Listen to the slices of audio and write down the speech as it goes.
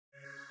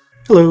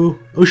Hello,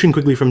 Ocean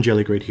Quigley from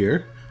Jellygrade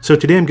here. So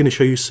today I'm going to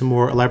show you some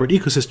more elaborate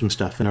ecosystem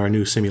stuff in our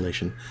new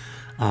simulation.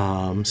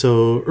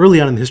 So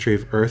early on in the history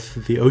of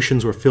Earth, the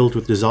oceans were filled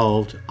with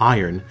dissolved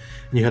iron,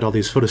 and you had all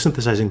these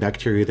photosynthesizing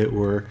bacteria that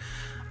were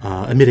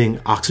emitting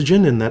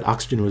oxygen, and that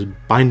oxygen was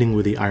binding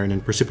with the iron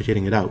and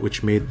precipitating it out,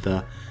 which made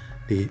the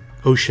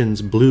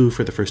oceans blue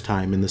for the first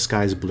time and the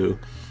skies blue.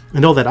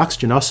 And all that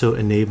oxygen also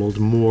enabled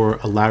more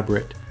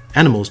elaborate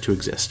animals to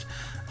exist.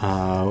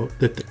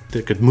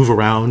 That could move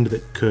around,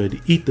 that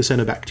could eat the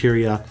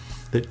cyanobacteria,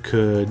 that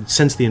could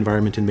sense the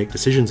environment and make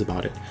decisions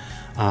about it.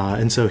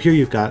 And so here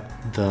you've got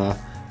the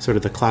sort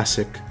of the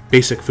classic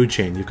basic food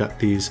chain. You've got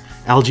these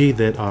algae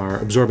that are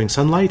absorbing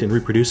sunlight and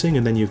reproducing,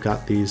 and then you've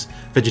got these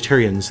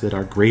vegetarians that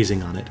are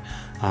grazing on it.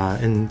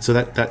 And so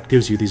that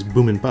gives you these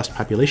boom and bust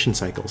population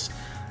cycles,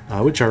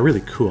 which are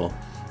really cool.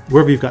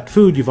 Wherever you've got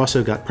food, you've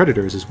also got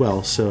predators as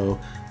well, so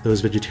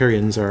those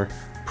vegetarians are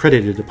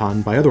predated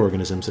upon by other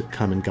organisms that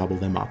come and gobble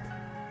them up.